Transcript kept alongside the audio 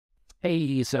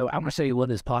Hey, so I'm going to show you what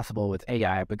is possible with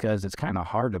AI because it's kind of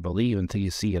hard to believe until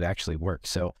you see it actually work.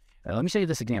 So let me show you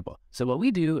this example. So what we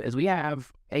do is we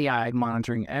have AI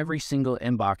monitoring every single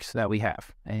inbox that we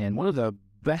have. And one of the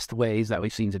best ways that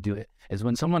we've seen to do it is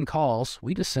when someone calls,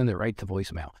 we just send it right to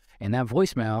voicemail. And that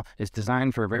voicemail is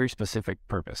designed for a very specific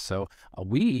purpose. So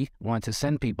we want to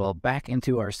send people back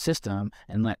into our system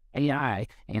and let AI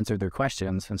answer their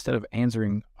questions instead of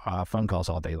answering phone calls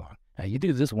all day long. You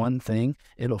do this one thing,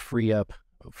 it'll free up,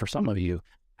 for some of you,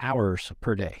 hours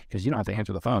per day because you don't have to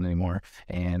answer the phone anymore.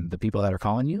 And the people that are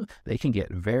calling you, they can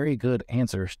get very good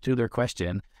answers to their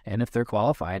question. And if they're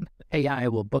qualified, AI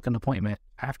will book an appointment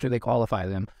after they qualify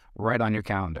them right on your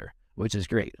calendar, which is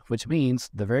great, which means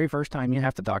the very first time you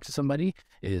have to talk to somebody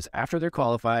is after they're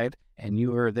qualified and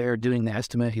you are there doing the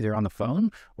estimate either on the phone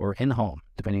or in home,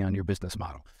 depending on your business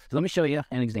model. So let me show you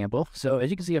an example. So as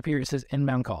you can see up here, it says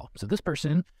inbound call. So this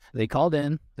person, they called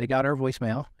in, they got our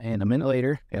voicemail, and a minute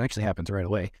later, it actually happens right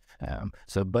away. But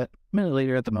a minute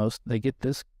later at the most, they get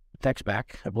this text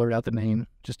back. I blurred out the name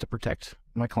just to protect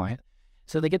my client.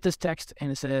 So they get this text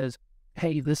and it says,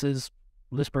 hey, this is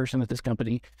this person at this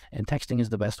company, and texting is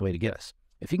the best way to get us.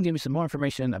 If you can give me some more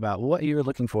information about what you're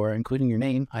looking for, including your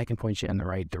name, I can point you in the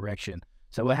right direction.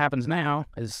 So what happens now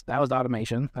is that was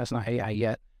automation. That's not AI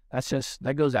yet.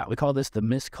 That goes out. We call this the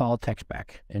missed call text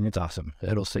back, and it's awesome.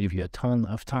 It'll save you a ton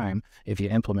of time if you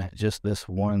implement just this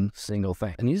one single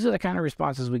thing. And these are the kind of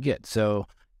responses we get. So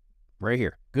right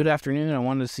here, good afternoon. I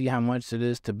wanted to see how much it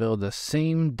is to build the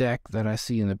same deck that I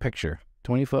see in the picture.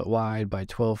 20 foot wide by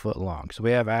 12 foot long. So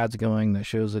we have ads going that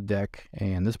shows a deck,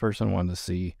 and this person wanted to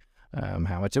see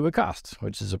how much it would cost,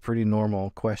 which is a pretty normal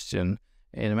question.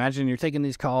 And imagine you're taking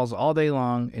these calls all day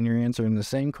long and you're answering the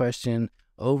same question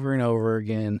over and over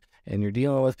again, and you're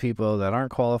dealing with people that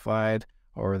aren't qualified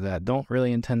or that don't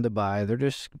really intend to buy. They're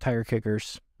just tire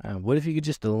kickers. What if you could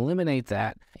just eliminate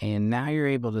that, and now you're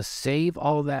able to save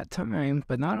all that time,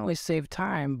 but not only save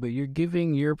time, but you're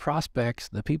giving your prospects,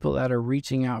 the people that are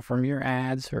reaching out from your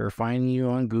ads or finding you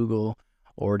on Google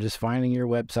or just finding your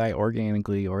website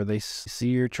organically, or they see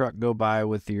your truck go by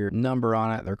with your number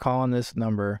on it, they're calling this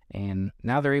number, and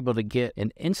now they're able to get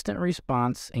an instant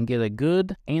response and get a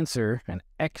good answer, an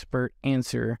expert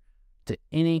answer to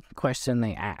any question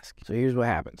they ask. So here's what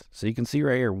happens. So you can see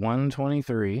right here,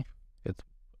 123.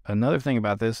 Another thing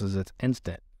about this is it's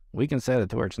instant. We can set it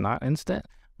to where it's not instant,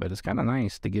 but it's kind of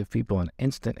nice to give people an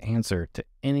instant answer to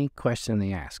any question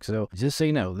they ask. So just so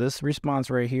you know, this response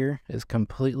right here is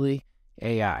completely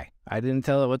AI. I didn't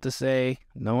tell it what to say.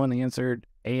 No one answered.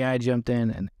 AI jumped in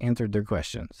and answered their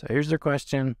question. So here's their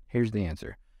question. Here's the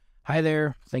answer. Hi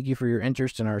there. Thank you for your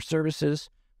interest in our services.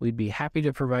 We'd be happy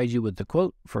to provide you with the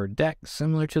quote for a deck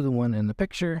similar to the one in the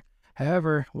picture.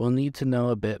 However, we'll need to know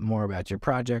a bit more about your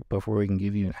project before we can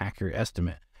give you an accurate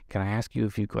estimate. Can I ask you a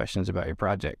few questions about your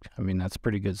project? I mean, that's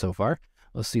pretty good so far.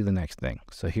 Let's see the next thing.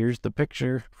 So here's the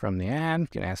picture from the ad. You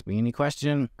can ask me any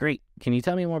question. Great. Can you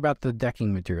tell me more about the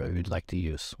decking material you'd like to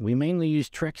use? We mainly use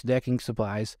Trex decking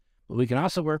supplies, but we can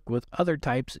also work with other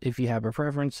types if you have a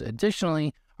preference.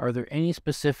 Additionally, are there any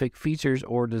specific features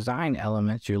or design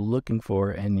elements you're looking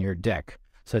for in your deck,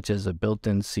 such as a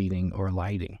built-in seating or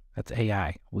lighting? That's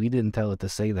AI. We didn't tell it to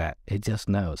say that. It just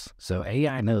knows. So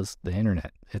AI knows the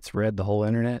internet. It's read the whole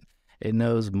internet. It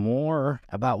knows more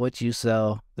about what you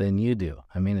sell than you do.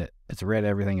 I mean, it's read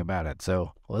everything about it.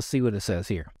 So let's see what it says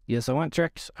here. Yes, I want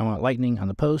Trex. I want lighting on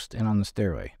the post and on the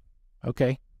stairway.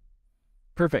 Okay.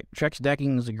 Perfect. Trex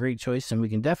decking is a great choice, and we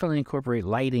can definitely incorporate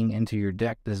lighting into your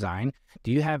deck design.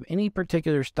 Do you have any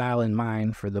particular style in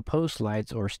mind for the post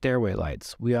lights or stairway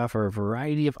lights? We offer a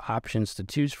variety of options to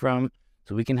choose from,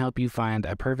 so we can help you find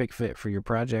a perfect fit for your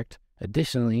project.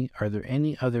 Additionally, are there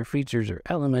any other features or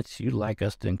elements you'd like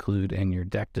us to include in your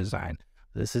deck design?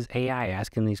 This is AI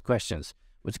asking these questions.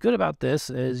 What's good about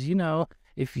this is,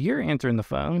 if you're answering the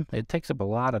phone, it takes up a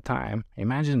lot of time.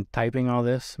 Imagine typing all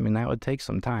this. I mean, that would take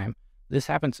some time. This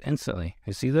happens instantly.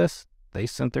 You see this? They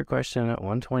sent their question at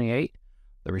 128.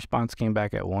 The response came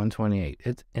back at 128.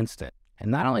 It's instant.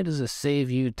 And not only does it save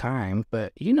you time,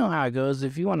 but you know how it goes.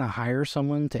 If you want to hire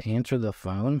someone to answer the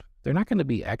phone, they're not going to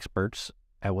be experts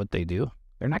at what they do.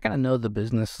 They're not going to know the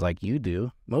business like you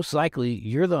do. Most likely,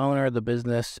 you're the owner of the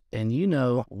business and you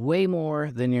know way more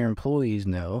than your employees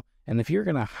know. And if you're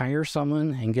going to hire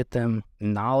someone and get them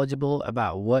knowledgeable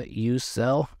about what you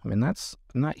sell, I mean, that's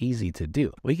not easy to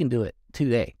do. We can do it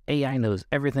today. AI knows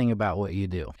everything about what you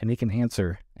do, and it can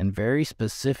answer in very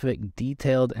specific,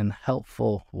 detailed, and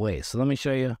helpful ways. So let me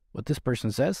show you what this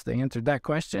person says. They answered that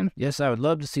question. Yes, I would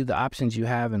love to see the options you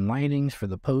have in lightings for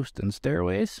the post and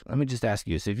stairways. Let me just ask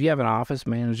you, so if you have an office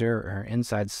manager or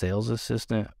inside sales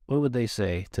assistant, what would they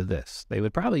say to this? They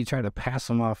would probably try to pass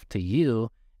them off to you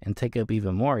and take up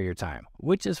even more of your time,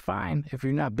 which is fine if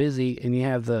you're not busy and you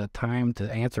have the time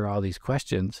to answer all these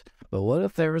questions. But what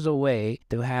if there was a way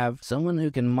to have someone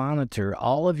who can monitor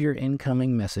all of your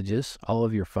incoming messages, all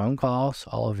of your phone calls,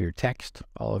 all of your text,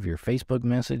 all of your Facebook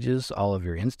messages, all of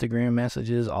your Instagram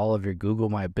messages, all of your Google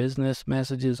My Business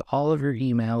messages, all of your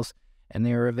emails, and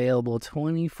they are available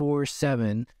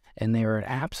 24/7, and they are an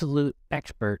absolute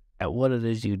expert at what it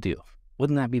is you do?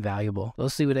 Wouldn't that be valuable?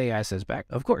 Let's see what AI says back.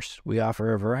 Of course, we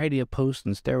offer a variety of post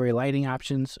and stairway lighting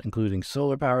options, including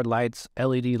solar-powered lights,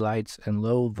 LED lights, and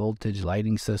low-voltage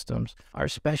lighting systems. Our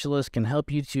specialists can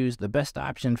help you choose the best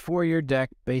option for your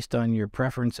deck based on your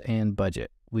preference and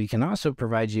budget. We can also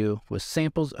provide you with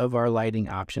samples of our lighting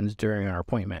options during our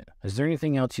appointment. Is there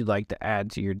anything else you'd like to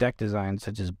add to your deck design,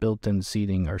 such as built-in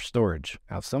seating or storage?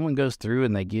 Now, if someone goes through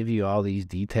and they give you all these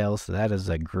details, that is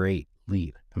a great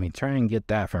lead. I mean, try and get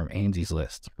that from Angie's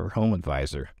List or Home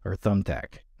Advisor or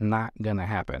Thumbtack. Not gonna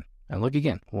happen. And look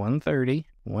again,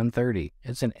 130.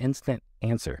 It's an instant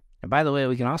answer. And by the way,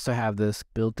 we can also have this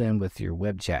built in with your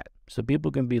web chat. So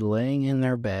people can be laying in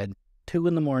their bed, 2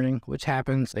 in the morning, which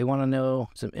happens. They want to know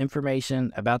some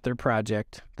information about their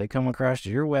project. They come across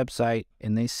your website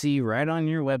and they see right on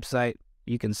your website,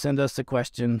 you can send us a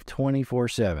question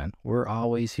 24/7. We're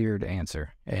always here to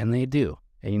answer. And they do.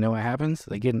 And you know what happens?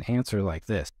 They get an answer like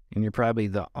this. And you're probably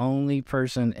the only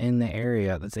person in the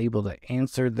area that's able to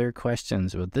answer their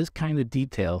questions with this kind of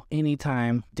detail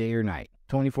anytime, day or night.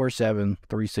 24/7,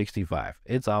 365.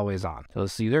 It's always on. So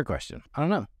let's see their question. I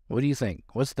don't know. What do you think?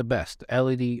 What's the best,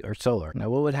 LED or solar? Now,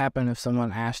 what would happen if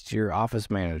someone asked your office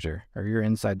manager or your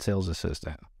inside sales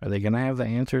assistant? Are they going to have the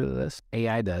answer to this?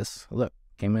 AI does. Look,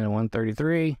 came in at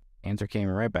 133. Answer came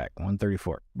right back,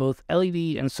 134. Both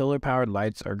LED and solar-powered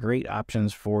lights are great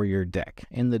options for your deck,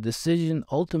 and the decision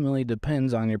ultimately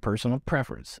depends on your personal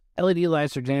preference. LED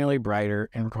lights are generally brighter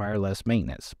and require less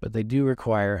maintenance, but they do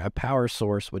require a power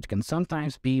source, which can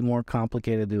sometimes be more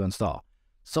complicated to install.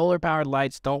 Solar-powered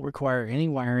lights don't require any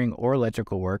wiring or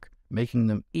electrical work, making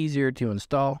them easier to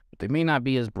install. They may not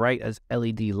be as bright as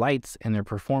LED lights, and their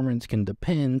performance can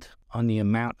depend on the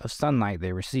amount of sunlight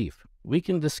they receive. We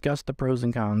can discuss the pros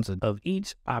and cons of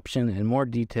each option in more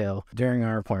detail during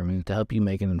our appointment to help you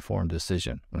make an informed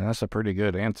decision. And that's a pretty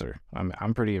good answer.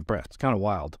 I'm pretty impressed. It's kind of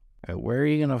wild. Where are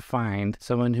you going to find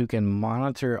someone who can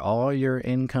monitor all your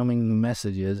incoming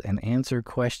messages and answer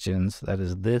questions that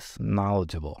is this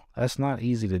knowledgeable? That's not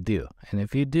easy to do. And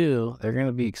if you do, they're going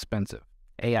to be expensive.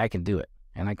 AI can do it.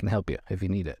 And I can help you if you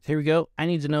need it. Here we go. I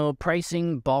need to know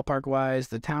pricing, ballpark-wise.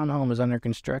 The townhome is under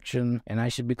construction, and I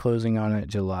should be closing on it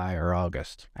July or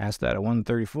August. Asked that at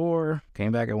 134,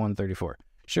 came back at 134.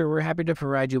 Sure, we're happy to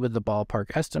provide you with the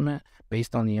ballpark estimate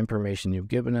based on the information you've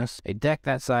given us. A deck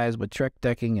that size with Trek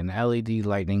decking and LED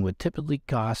lighting would typically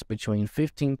cost between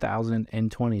 $15,000 and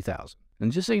 $20,000.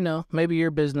 And just so you know, maybe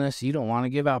your business, you don't want to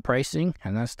give out pricing,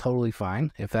 and that's totally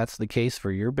fine. If that's the case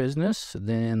for your business,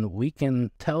 then we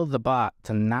can tell the bot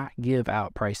to not give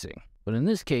out pricing. But in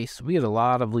this case, we get a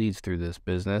lot of leads through this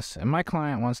business, and my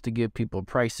client wants to give people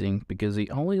pricing because he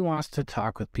only wants to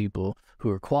talk with people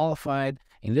who are qualified,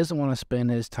 and he doesn't want to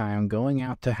spend his time going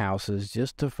out to houses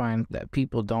just to find that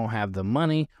people don't have the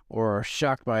money or are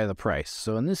shocked by the price.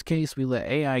 So in this case, we let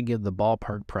AI give the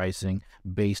ballpark pricing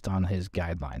based on his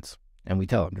guidelines. And we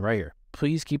tell them right here,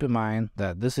 please keep in mind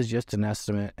that this is just an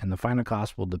estimate and the final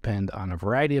cost will depend on a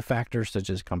variety of factors such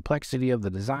as complexity of the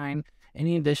design,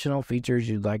 any additional features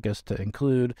you'd like us to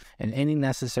include, and any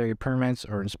necessary permits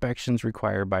or inspections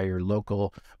required by your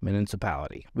local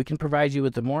municipality. We can provide you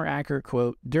with a more accurate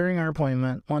quote during our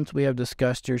appointment once we have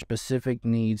discussed your specific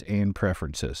needs and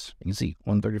preferences. You can see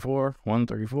 134,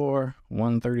 134,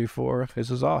 134. This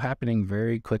is all happening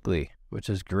very quickly, which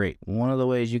is great. One of the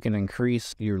ways you can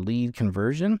increase your lead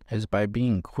conversion is by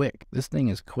being quick. This thing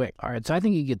is quick. All right, so I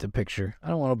think you get the picture. I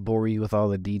don't want to bore you with all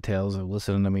the details of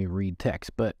listening to me read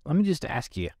text, but let me just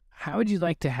ask you, how would you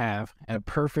like to have a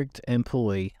perfect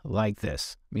employee like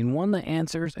this? I mean, one that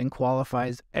answers and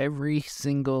qualifies every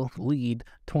single lead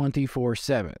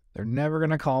 24/7. They're never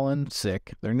going to call in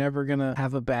sick. They're never going to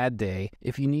have a bad day.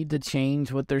 If you need to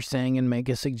change what they're saying and make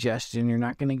a suggestion, you're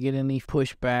not going to get any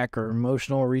pushback or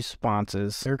emotional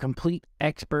responses. They're a complete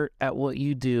expert at what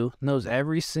you do, knows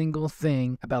every single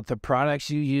thing about the products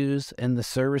you use and the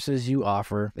services you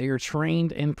offer. They are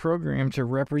trained and programmed to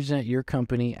represent your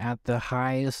company at the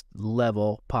highest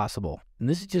level possible. And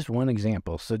this is just one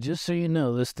example. So just so you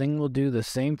know, this thing will do the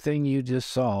same thing you just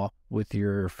saw with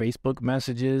your Facebook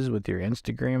messages, with your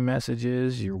Instagram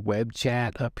messages, your web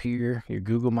chat up here, your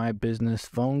Google My Business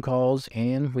phone calls,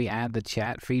 and we add the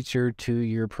chat feature to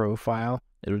your profile.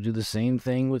 It'll do the same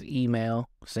thing with email,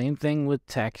 same thing with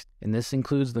text, and this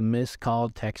includes the missed call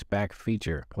text back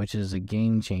feature, which is a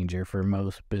game changer for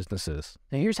most businesses.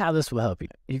 Now here's how this will help you.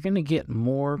 You're going to get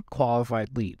more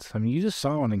qualified leads. I mean, you just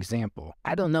saw an example.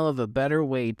 I don't know of a better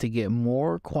way to get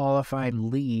more qualified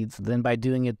leads than by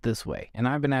doing it this way. And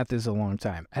I've been at this a long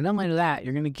time. And not only that,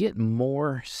 you're going to get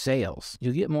more sales.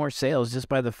 You'll get more sales just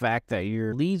by the fact that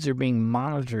your leads are being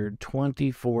monitored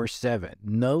 24/7.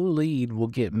 No lead will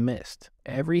get missed.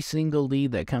 Every single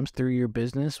lead that comes through your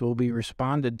business will be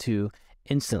responded to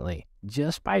instantly.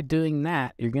 Just by doing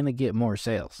that, you're going to get more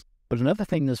sales. But another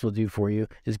thing this will do for you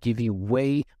is give you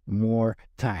way more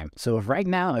time. So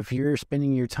if you're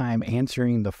spending your time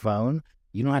answering the phone,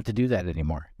 you don't have to do that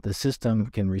anymore. The system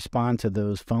can respond to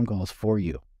those phone calls for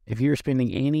you. If you're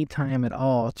spending any time at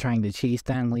all trying to chase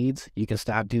down leads, you can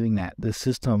stop doing that. The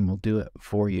system will do it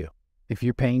for you. If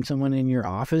you're paying someone in your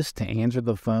office to answer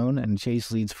the phone and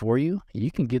chase leads for you, you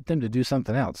can get them to do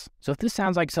something else. So if this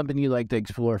sounds like something you'd like to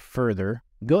explore further,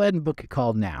 go ahead and book a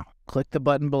call now. Click the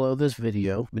button below this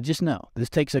video, but just know this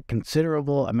takes a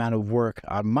considerable amount of work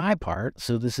on my part,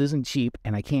 so this isn't cheap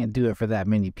and I can't do it for that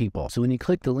many people. So when you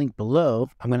click the link below,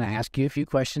 I'm going to ask you a few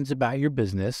questions about your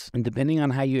business, and depending on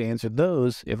how you answer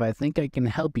those, if I think I can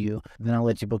help you, then I'll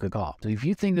let you book a call. So if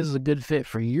you think this is a good fit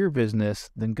for your business,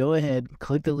 then go ahead,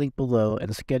 click the link below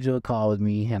and schedule a call with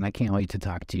me, and I can't wait to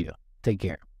talk to you. Take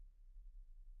care.